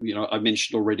enormous. I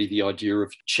mentioned already the idea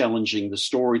of challenging the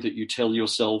story that you tell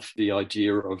yourself, the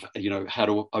idea of, how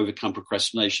to overcome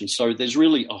procrastination. So there's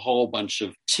really a whole bunch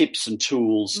of tips and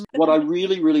tools. What I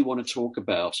really, really want to talk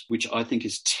about, which I think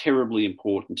is terribly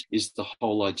important, is the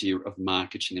whole idea of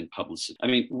marketing and publicity. I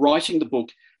mean, writing the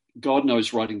book, God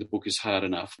knows writing the book is hard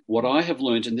enough. What I have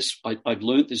learned, and I've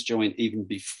learned this, Joanne, even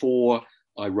before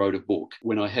I wrote a book,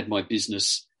 when I had my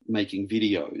business making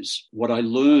videos, what I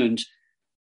learned,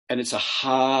 and it's a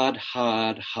hard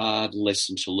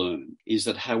lesson to learn, is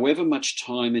that however much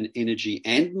time and energy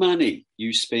and money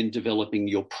you spend developing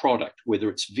your product, whether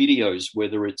it's videos,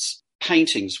 whether it's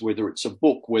paintings, whether it's a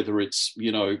book, whether it's,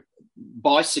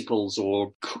 bicycles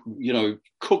or,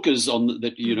 cookers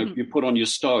that, you put on your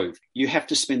stove, you have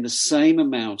to spend the same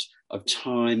amount of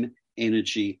time,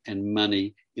 energy and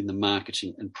money in the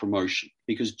marketing and promotion.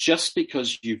 Because just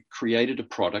because you've created a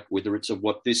product, whether it's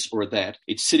this or that,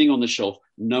 it's sitting on the shelf,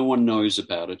 no one knows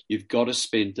about it. You've got to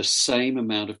spend the same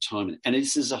amount of time. And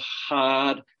this is a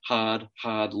hard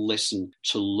lesson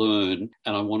to learn.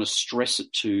 And I want to stress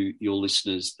it to your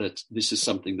listeners that this is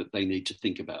something that they need to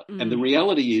think about. And the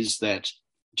reality is that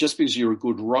just because you're a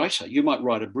good writer, you might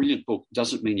write a brilliant book,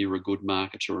 doesn't mean you're a good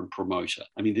marketer and promoter.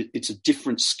 I mean, it's a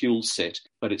different skill set,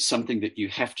 but it's something that you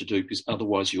have to do, because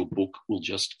otherwise your book will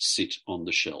just sit on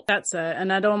the shelf. That's it.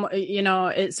 And I don't,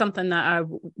 it's something that I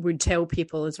would tell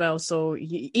people as well. So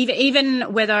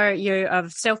even whether you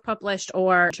have self-published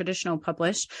or traditional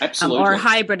published, or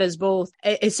hybrid as both,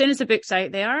 as soon as the book's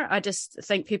out there, I just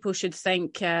think people should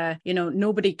think,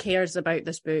 nobody cares about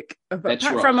this book, apart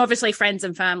from obviously friends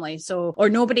and family. So, or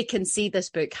nobody can see this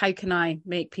book. How can I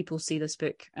make people see this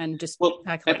book? And just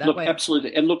tackle it that way.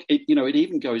 Absolutely. And look, it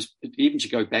even to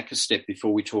go back a step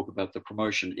before we talk about the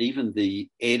promotion, even the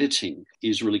editing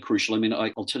is really crucial. I mean,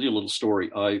 I'll tell you a little story.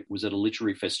 I was at a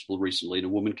literary festival recently, and a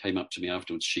woman came up to me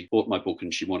afterwards. She bought my book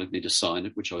and she wanted me to sign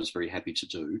it, which I was very happy to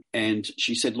do. And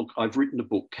she said, look, I've written a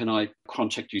book. Can I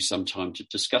contact you sometime to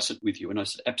discuss it with you? And I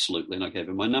said, absolutely. And I gave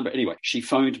her my number. Anyway, she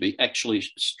phoned me. Actually,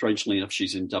 strangely enough,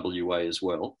 she's in WA as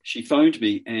well. She phoned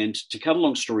me, and to cut a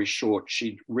long story short,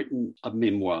 she'd written a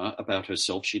memoir about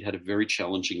herself. She'd had a very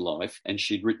challenging life, and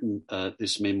she'd written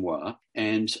this memoir.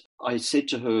 And I said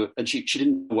to her, and she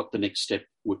didn't know what the next step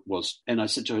was. And I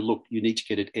said to her, look, you need to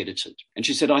get it edited. And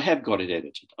she said, I have got it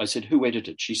edited. I said, who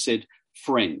edited? She said,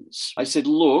 friends. I said,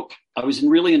 look, I was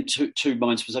really in two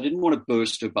minds, because I didn't want to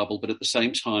burst her bubble, but at the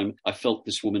same time, I felt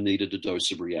this woman needed a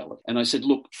dose of reality. And I said,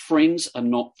 look, friends are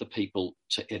not the people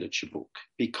to edit your book,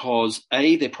 because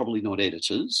A, they're probably not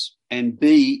editors, and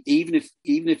B, even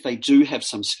if they do have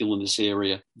some skill in this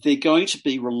area, they're going to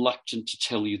be reluctant to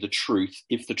tell you the truth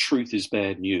if the truth is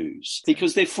bad news,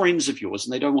 because they're friends of yours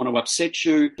and they don't want to upset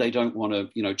you. They don't want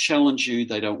to, challenge you.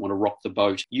 They don't want to rock the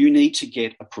boat. You need to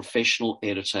get a professional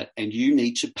editor, and you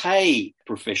need to pay a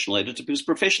professional editor, because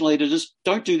professional editors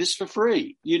don't do this for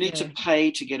free. You need to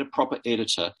pay to get a proper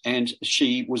editor. And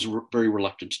she was very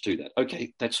reluctant to do that.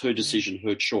 Okay, that's her decision,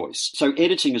 her choice. So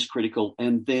editing is critical,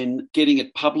 and then getting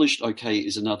it published, okay,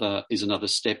 is another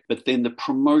step. But then the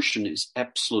promotion is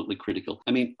absolutely critical.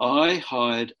 I mean, I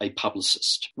hired a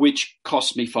publicist, which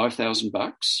cost me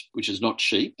 $5,000, which is not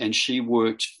cheap. And she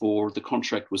worked the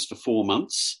contract was for 4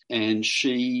 months, and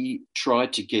she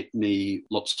tried to get me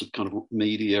lots of kind of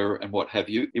media and what have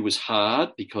you. It was hard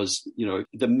because,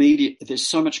 the media, there's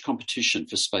so much competition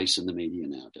for space in the media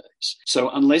nowadays. So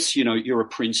unless, you're a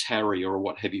Prince Harry or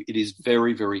what have you, it is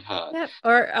very, very hard. Yep.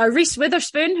 Or Reese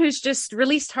Witherspoon, who's just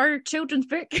released her children's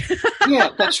book. Yeah,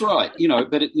 that's right.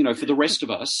 But for the rest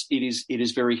of us, it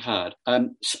is very hard.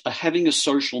 Having a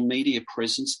social media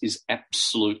presence is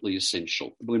absolutely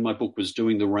essential. When my book was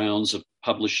doing the rounds of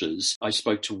publishers, I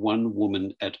spoke to one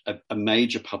woman at a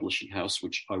major publishing house,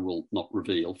 which I will not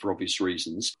reveal for obvious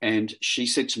reasons. And she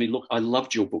said to me, look, I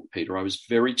loved your book, Peter. I was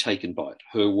very taken by it,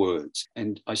 her words.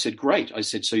 And I said, great. I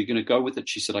said, so you're going to go with it?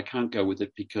 She said, I can't go with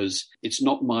it because it's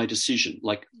not my decision.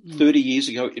 Like 30 years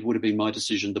ago, it would have been my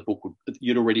decision. The book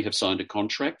you'd already have signed a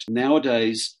contract.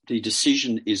 Nowadays, the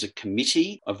decision is a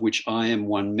committee of which I am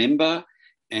one member.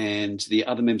 And the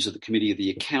other members of the committee are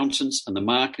the accountants and the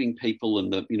marketing people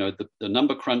and the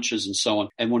number crunchers and so on.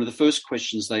 And one of the first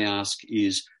questions they ask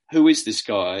is, who is this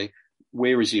guy?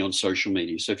 Where is he on social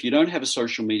media? So if you don't have a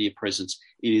social media presence,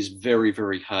 it is very,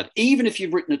 very hard, even if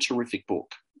you've written a terrific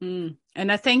book.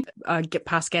 And I think a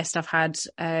past guest I've had,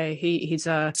 he's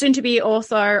a soon-to-be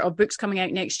author of books coming out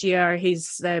next year.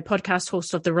 He's the podcast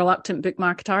host of The Reluctant Book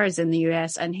Marketers in the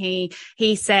US. And he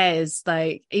says,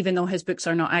 like, even though his books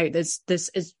are not out, this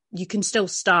is, you can still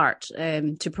start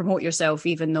to promote yourself,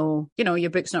 even though, your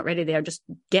book's not ready there. Just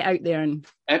get out there and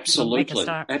make a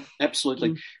start.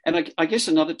 Absolutely. And I guess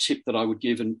another tip that I would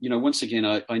give, and, once again,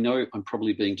 I know I'm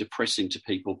probably being depressing to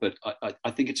people, but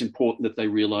I think it's important that they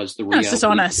realise the reality. That's just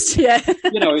honest, yeah.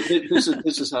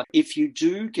 This is hard. If you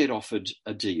do get offered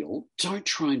a deal, don't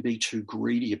try and be too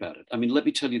greedy about it. I mean, let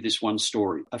me tell you this one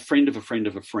story. A friend of a friend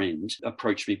of a friend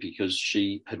approached me because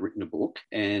she had written a book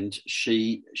and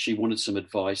she wanted some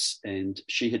advice, and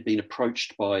she had been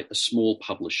approached by a small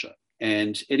publisher.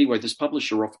 And anyway, this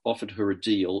publisher offered her a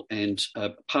deal, and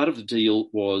part of the deal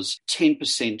was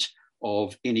 10%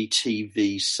 of any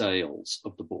TV sales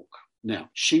of the book.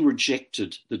 Now, she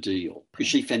rejected the deal because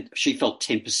she felt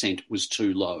 10% was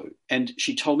too low. And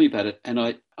she told me about it, and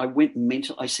I went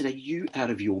mental. I said, are you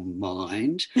out of your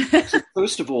mind? I said,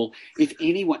 first of all, if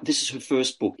anyone, this is her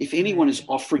first book, if anyone is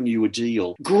offering you a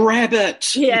deal, grab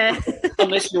it. Yeah.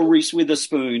 Unless you're Reese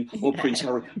Witherspoon or Prince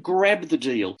Harry, grab the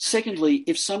deal. Secondly,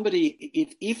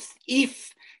 if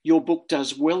your book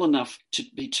does well enough to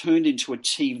be turned into a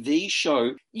TV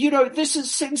show, this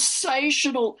is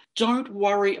sensational. Don't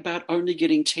worry about only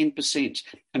getting 10%.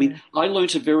 I mean, I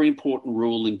learned a very important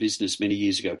rule in business many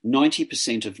years ago.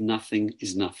 90% of nothing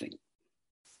is nothing.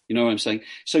 You know what I'm saying?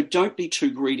 So don't be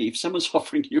too greedy. If someone's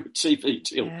offering you a TV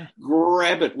deal,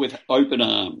 grab it with open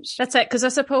arms. That's it. Because I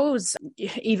suppose,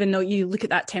 even though you look at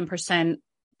that 10%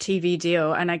 TV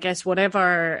deal, and I guess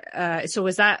whatever, so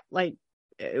is that like,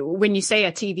 when you say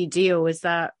a TV deal, is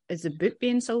the book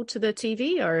being sold to the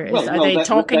TV, or are they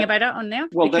talking about it on there?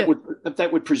 Well,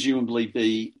 that would presumably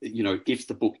be, if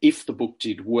the book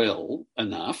did well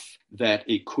enough that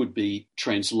it could be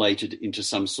translated into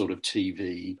some sort of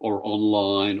TV or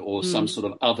online or some sort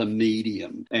of other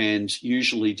medium. And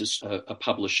usually just a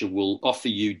publisher will offer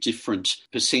you different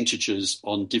percentages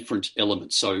on different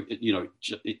elements. So,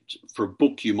 for a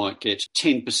book, you might get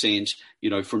 10%,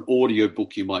 for an audio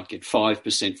book, you might get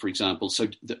 5%, for example. So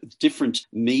the different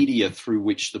media through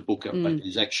which the book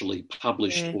is actually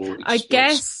published or expressed. I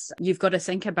guess you've got to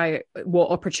think about what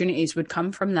opportunities would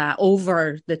come from that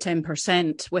over the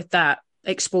 10% with that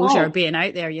exposure being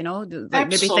out there,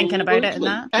 maybe thinking about it in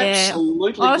that.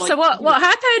 Absolutely. Oh, so what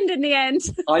happened in the end?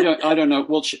 I don't know.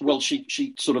 Well,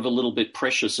 she sort of a little bit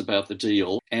precious about the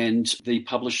deal, and the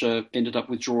publisher ended up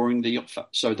withdrawing the offer.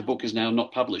 So the book is now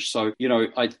not published. So,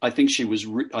 I think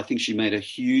she made a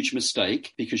huge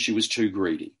mistake because she was too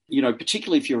greedy.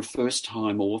 Particularly if you're a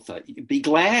first-time author, be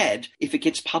glad if it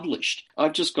gets published.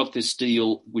 I've just got this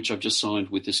deal, which I've just signed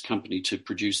with this company to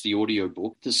produce the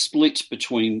audiobook. The split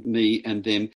between me and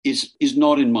them is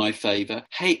not in my favour.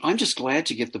 Hey, I'm just glad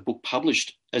to get the book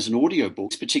published as an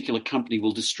audiobook. This particular company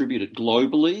will distribute it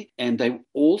globally, and they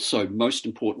also, most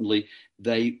importantly,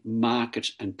 they market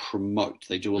and promote.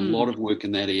 They do a lot of work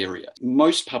in that area.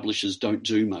 Most publishers don't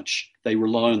do much. They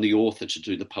rely on the author to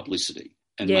do the publicity.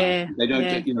 and marketing. They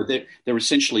don't get, they're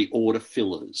essentially order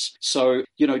fillers. So,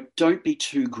 don't be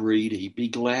too greedy. Be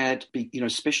glad,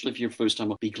 especially if you're a first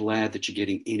time, be glad that you're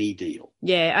getting any deal.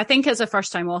 Yeah, I think as a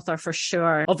first time author, for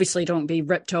sure, obviously don't be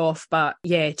ripped off, but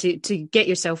to get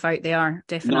yourself out there,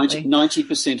 definitely.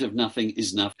 90% of nothing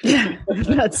is nothing.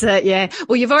 That's it, yeah.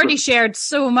 Well, you've already shared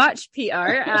so much,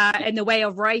 Peter, in the way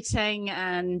of writing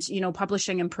and,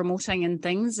 publishing and promoting and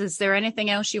things. Is there anything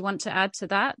else you want to add to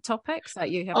that topic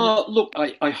that you have? Look,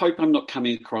 I hope I'm not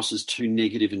coming across as too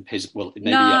negative and pessimistic. Well,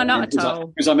 maybe no, not at all.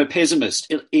 Because I'm a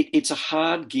pessimist. It's a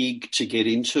hard gig to get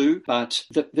into, but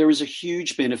there is a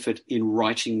huge benefit in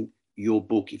writing your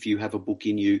book. If you have a book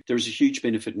in you, there is a huge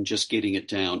benefit in just getting it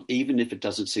down, even if it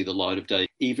doesn't see the light of day,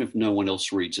 even if no one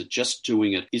else reads it. Just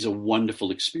doing it is a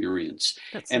wonderful experience.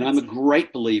 And I'm a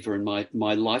great believer, in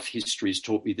my life history has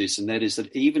taught me this, and that is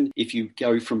that even if you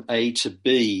go from A to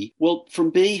B, well,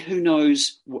 from B, who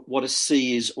knows what a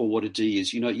C is or what a D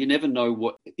is? You never know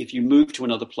what, if you move to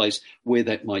another place, where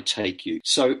that might take you.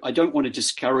 So I don't want to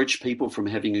discourage people from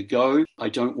having a go. I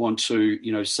don't want to,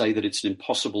 say that it's an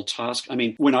impossible task. I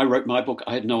mean, when I wrote my book,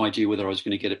 I had no idea whether I was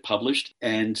going to get it published,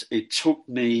 and it took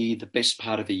me the best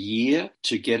part of a year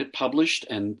to get it published,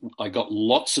 and I got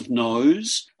lots of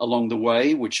no's along the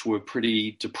way, which were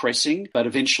pretty depressing, but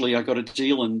eventually I got a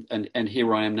deal, and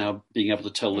here I am now being able to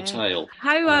tell the tale.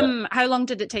 How long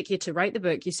did it take you to write the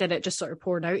book? You said it just sort of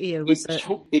poured out of you.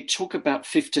 It took about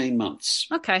 15 months.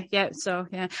 Okay, yeah, so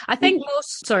yeah. I think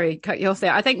cut you off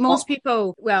there. I think most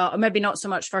people, well, maybe not so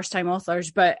much first-time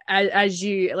authors, but as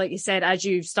you, like you said, as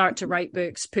you start to write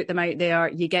books, put them out there,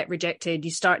 you get rejected,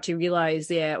 you start to realise,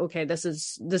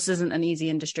 this isn't an easy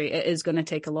industry. It is going to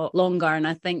take a lot longer. And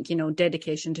I think,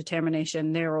 dedication,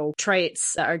 determination, they're all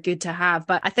traits that are good to have.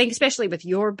 But I think especially with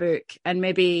your book, and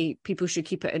maybe people should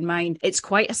keep it in mind, it's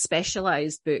quite a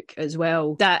specialised book as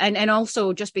well. And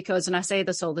also just because, and I say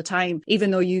this all the time,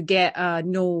 even though you get a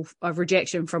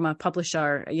rejection from a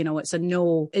publisher, it's a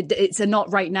no, it's a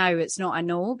not right now, it's not a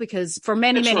no, because for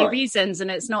many reasons, and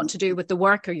it's not to do with the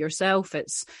work or yourself,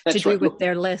 it's to do with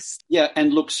their list. Yeah,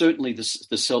 and look, certainly the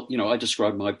self, I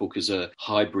describe my book as a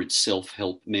hybrid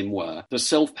self-help memoir. The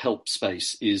self-help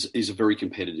space is a very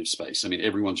competitive space. I mean,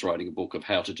 everyone's writing a book of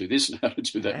how to do this and how to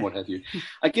do that and what have you.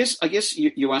 I guess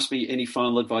you asked me any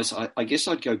final advice. I guess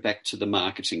I'd go back to the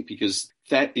marketing, because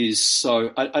that is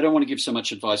so, I don't want to give so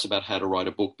much advice about how to write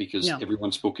a book, because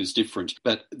everyone's book is different,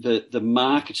 but the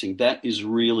marketing, that is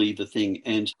really the thing.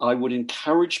 And I would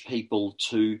encourage people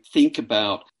to think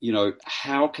about,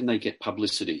 how can they get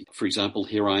publicity? For example,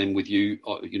 here I am with you,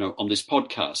 on this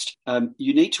podcast.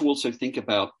 You need to also think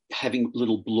about having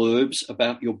little blurbs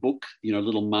about your book,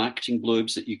 little marketing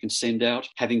blurbs that you can send out,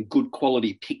 having good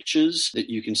quality pictures that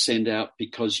you can send out,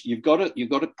 because you've got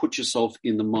to put yourself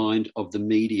in the mind of the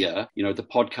media, the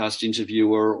podcast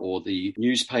interviewer or the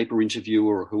newspaper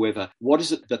interviewer or whoever. What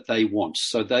is it that they want?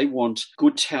 So they want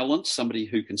good talent, somebody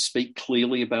who can speak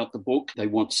clearly about the book. They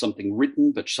want something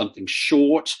written, but something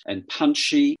short and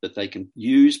punchy that they can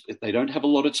use. If they don't have a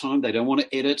lot of time, they don't want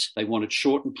to edit, they want it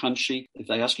short and punchy. If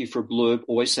they ask you for a blurb,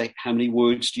 always say, how many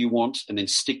words do you want? And then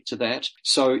stick to that.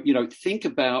 So, think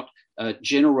about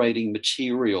generating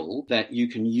material that you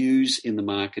can use in the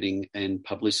marketing and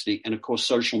publicity. And of course,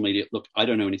 social media. Look, I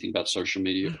don't know anything about social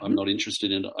media. I'm not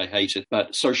interested in it. I hate it.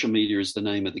 But social media is the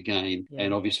name of the game. Yeah.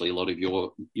 And obviously a lot of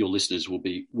your listeners will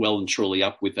be well and truly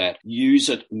up with that. Use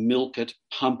it, milk it,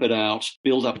 pump it out,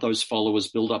 build up those followers,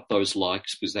 build up those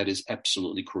likes, because that is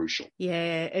absolutely crucial.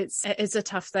 Yeah, it's a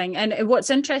tough thing. And what's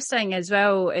interesting as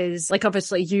well is, like,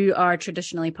 obviously you are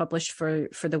traditionally published for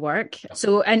the work. Yeah.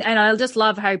 So, and I'll just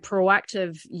love how proactive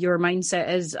your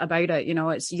mindset is about it.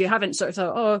 It's, you haven't sort of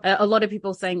thought, a lot of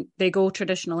people think they go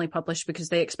traditionally published because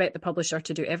they expect the publisher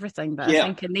to do everything. But I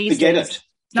think in these days, it's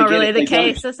not really the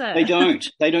case, is it?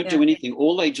 They don't do anything.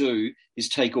 All they do is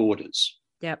take orders.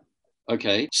 Yep.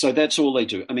 Okay, so that's all they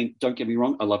do. I mean, don't get me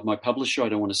wrong, I love my publisher. I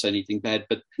don't want to say anything bad,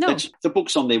 but the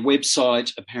book's on their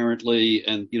website, apparently,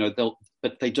 and,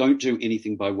 but they don't do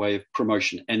anything by way of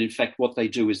promotion. And in fact, what they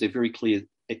do is they're very clear,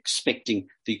 expecting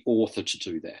the author to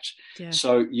do that. Yeah.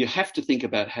 So you have to think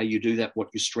about how you do that, what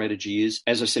your strategy is.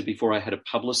 As I said before, I had a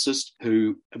publicist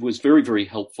who was very, very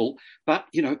helpful, but,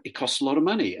 it costs a lot of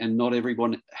money, and not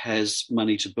everyone has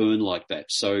money to burn like that.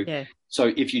 So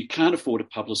if you can't afford a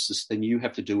publicist, then you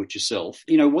have to do it yourself.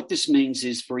 What this means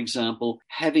is, for example,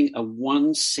 having a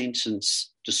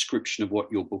one-sentence description of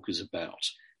what your book is about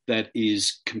that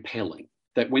is compelling,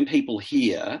 that when people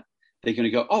hear, they're going to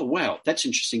go, oh, wow, that's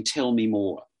interesting. Tell me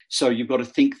more. So you've got to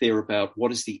think there about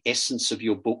what is the essence of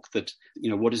your book, that,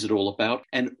 what is it all about?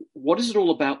 And what is it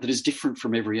all about that is different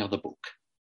from every other book?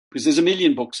 because there's a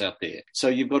million books out there. So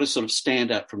you've got to sort of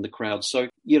stand out from the crowd. So,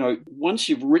 once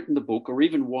you've written the book, or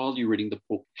even while you're reading the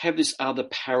book, have this other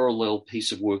parallel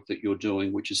piece of work that you're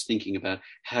doing, which is thinking about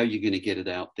how you're going to get it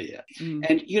out there.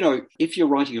 And, if you're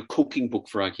writing a cooking book,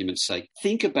 for argument's sake,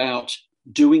 think about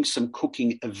doing some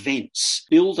cooking events,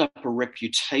 build up a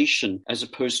reputation as a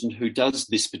person who does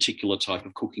this particular type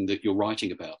of cooking that you're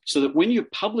writing about, so that when you've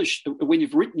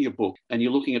written your book and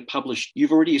you're looking at published,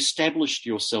 you've already established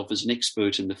yourself as an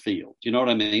expert in the field. Do you know what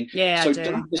I mean? Yeah, so I do.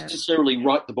 Don't necessarily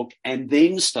write the book and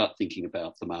then start thinking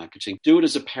about the marketing. Do it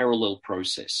as a parallel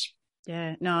process.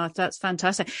 Yeah, no, that's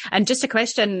fantastic. And just a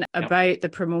question about the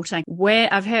promoting. When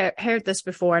I've heard this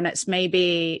before, and it's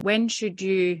maybe, when should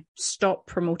you stop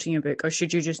promoting your book, or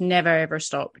should you just never ever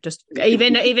stop? Just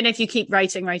even if you keep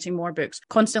writing more books,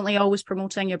 constantly always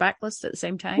promoting your backlist at the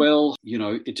same time? Well,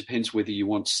 it depends whether you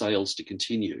want sales to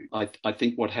continue. I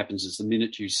think what happens is the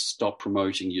minute you stop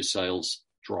promoting, your sales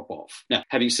drop off. Now,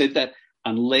 having said that,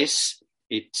 unless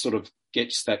it sort of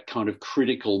gets that kind of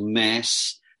critical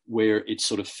mass where it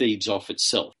sort of feeds off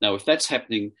itself. Now, if that's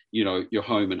happening, you're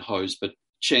home and hosed, but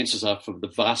chances are for the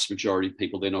vast majority of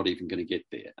people, they're not even going to get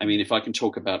there. I mean, if I can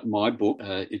talk about my book,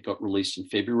 it got released in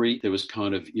February. There was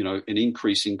kind of, an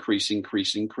increase.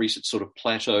 It sort of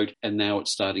plateaued, and now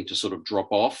it's starting to sort of drop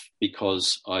off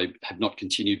because I have not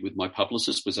continued with my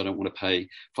publicist, because I don't want to pay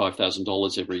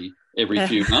 $5,000 every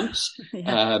few months.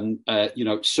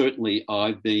 Certainly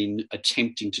I've been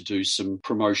attempting to do some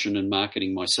promotion and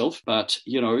marketing myself, but,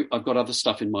 I've got other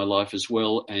stuff in my life as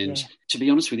well. And to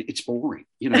be honest with you, it's boring.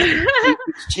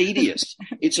 It's tedious.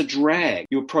 It's a drag.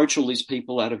 You approach all these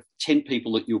people. Out of 10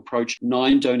 people that you approach,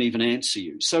 9 don't even answer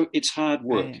you. So it's hard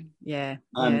work. Yeah.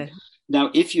 Now,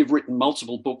 if you've written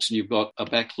multiple books and you've got a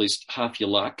backlist, half your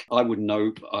luck. I wouldn't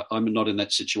know. I'm not in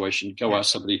that situation. Go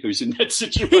ask somebody who's in that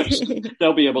situation.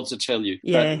 They'll be able to tell you.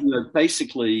 Yeah. But,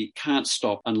 basically can't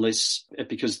stop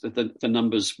because the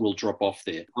numbers will drop off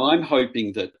there. I'm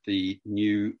hoping that the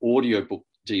new audiobook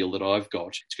deal that I've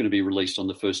got, it's going to be released on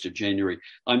the 1st of January.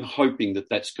 I'm hoping that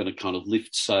that's going to kind of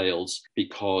lift sales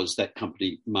because that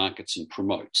company markets and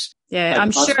promotes. Yeah,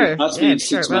 I'm sure. Ask me in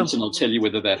 6 months and I'll tell you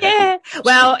whether that happens.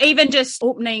 Well, even just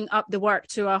opening up the work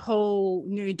to a whole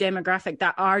new demographic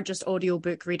that are just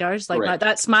audiobook readers.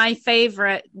 That's my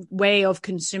favorite way of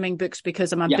consuming books,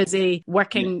 because I'm a busy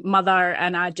working mother,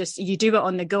 and you do it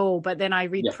on the go, but then I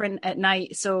read print at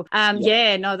night. So,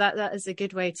 that is a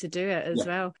good way to do it as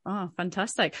well. Oh,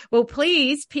 fantastic. Well,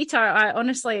 please, Peter,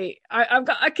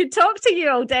 I could talk to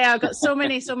you all day. I've got so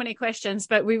many questions,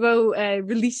 but we will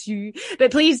release you.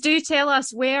 But please do tell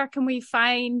us, where can we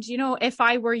find, If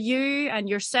I Were You and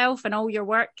yourself and all your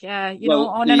work, on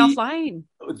and offline?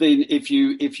 Then if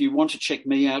you want to check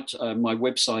me out, my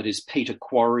website is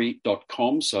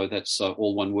peterquarry.com. So that's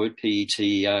all one word,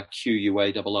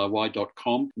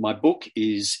 peterquarry.com. My book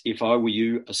is If I Were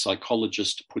You, A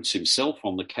Psychologist Puts Himself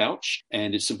on the Couch,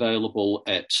 and it's available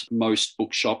at most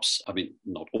bookshops. I mean,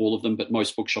 not all of them, but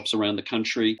most bookshops around the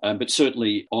country, but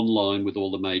certainly online with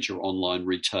all the major online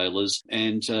retailers.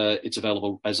 And it's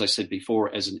available, as I said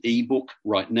before, as an ebook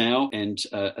right now, and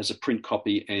as a print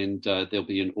copy, and there'll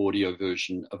be an audio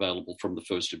version available from the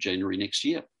 1st of January next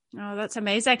year. Oh, that's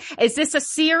amazing. Is this a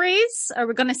series? Are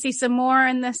we going to see some more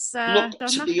in this? Look,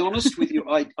 to be honest with you,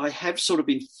 I have sort of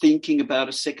been thinking about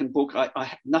a second book.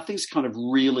 Nothing's kind of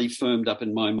really firmed up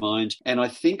in my mind. And I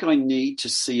think I need to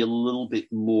see a little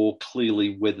bit more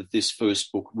clearly whether this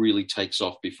first book really takes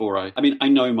off before I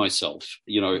know myself,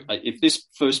 if this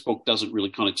first book doesn't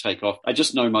really kind of take off, I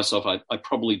just know myself. I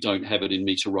probably don't have it in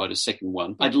me to write a second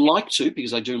one. I'd like to,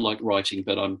 because I do like writing,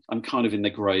 but I'm kind of in the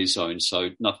grey zone.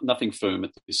 So nothing firm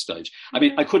at this stage. I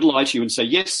mean, I could lie to you and say,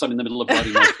 yes, I'm in the middle of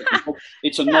writing my second book.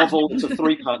 It's a novel, it's a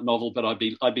 3-part novel, but I'd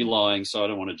be lying, so I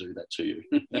don't want to do that to you.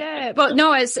 Yeah, but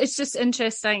no, it's just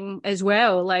interesting as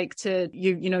well, like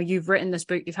you've written this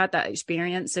book, you've had that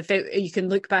experience. You can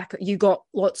look back, you got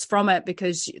lots from it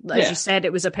because, as you said,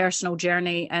 it was a personal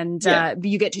journey, and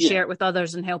you get to share it with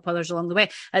others and help others along the way.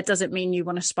 It doesn't mean you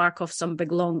want to spark off some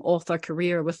big long author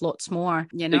career with lots more,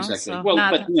 Exactly. So,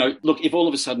 look, if all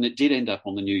of a sudden it did end up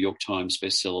on the New York Times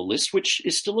bestseller list, which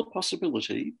is still a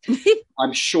possibility,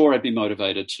 I'm sure I'd be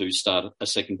motivated to start a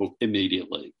second book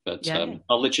immediately. But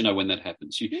I'll let you know when that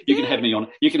happens. You can have me on.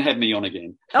 You can have me on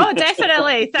again. Oh,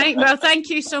 definitely. Thank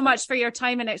you so much for your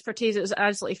time and expertise. It was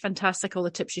absolutely fantastic. All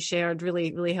the tips you shared,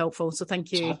 really, really helpful. So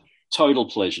thank you. Total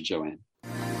pleasure, Joanne.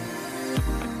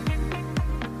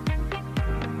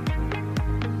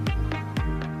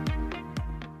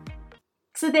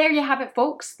 So there you have it,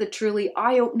 folks, the truly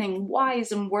eye-opening,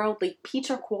 wise and worldly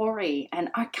Peter Quarry, and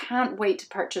I can't wait to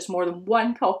purchase more than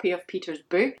one copy of Peter's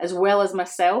book, as well as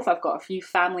myself. I've got a few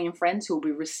family and friends who will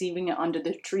be receiving it under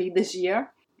the tree this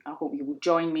year. I hope you will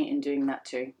join me in doing that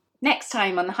too. Next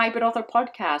time on the Hybrid Author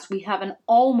Podcast, we have an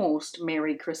almost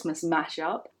Merry Christmas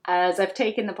mashup. As I've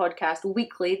taken the podcast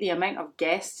weekly, the amount of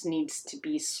guests needs to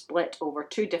be split over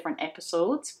 2 different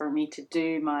episodes for me to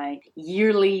do my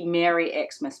yearly Merry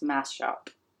Xmas mashup.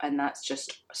 And that's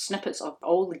just snippets of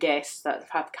all the guests that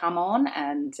have come on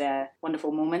and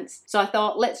wonderful moments. So I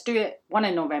thought, let's do it, one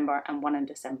in November and one in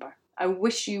December. I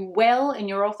wish you well in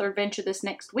your author adventure this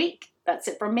next week. That's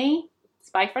it from me.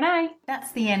 Bye for now.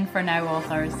 That's the end for now,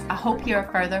 authors. I hope you're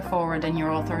further forward in your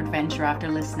author adventure after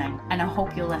listening, and I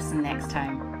hope you'll listen next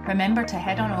time. Remember to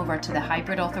head on over to the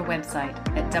Hybrid Author website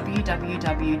at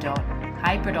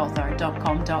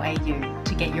www.hybridauthor.com.au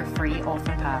to get your free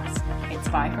author pass. It's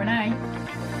bye for now.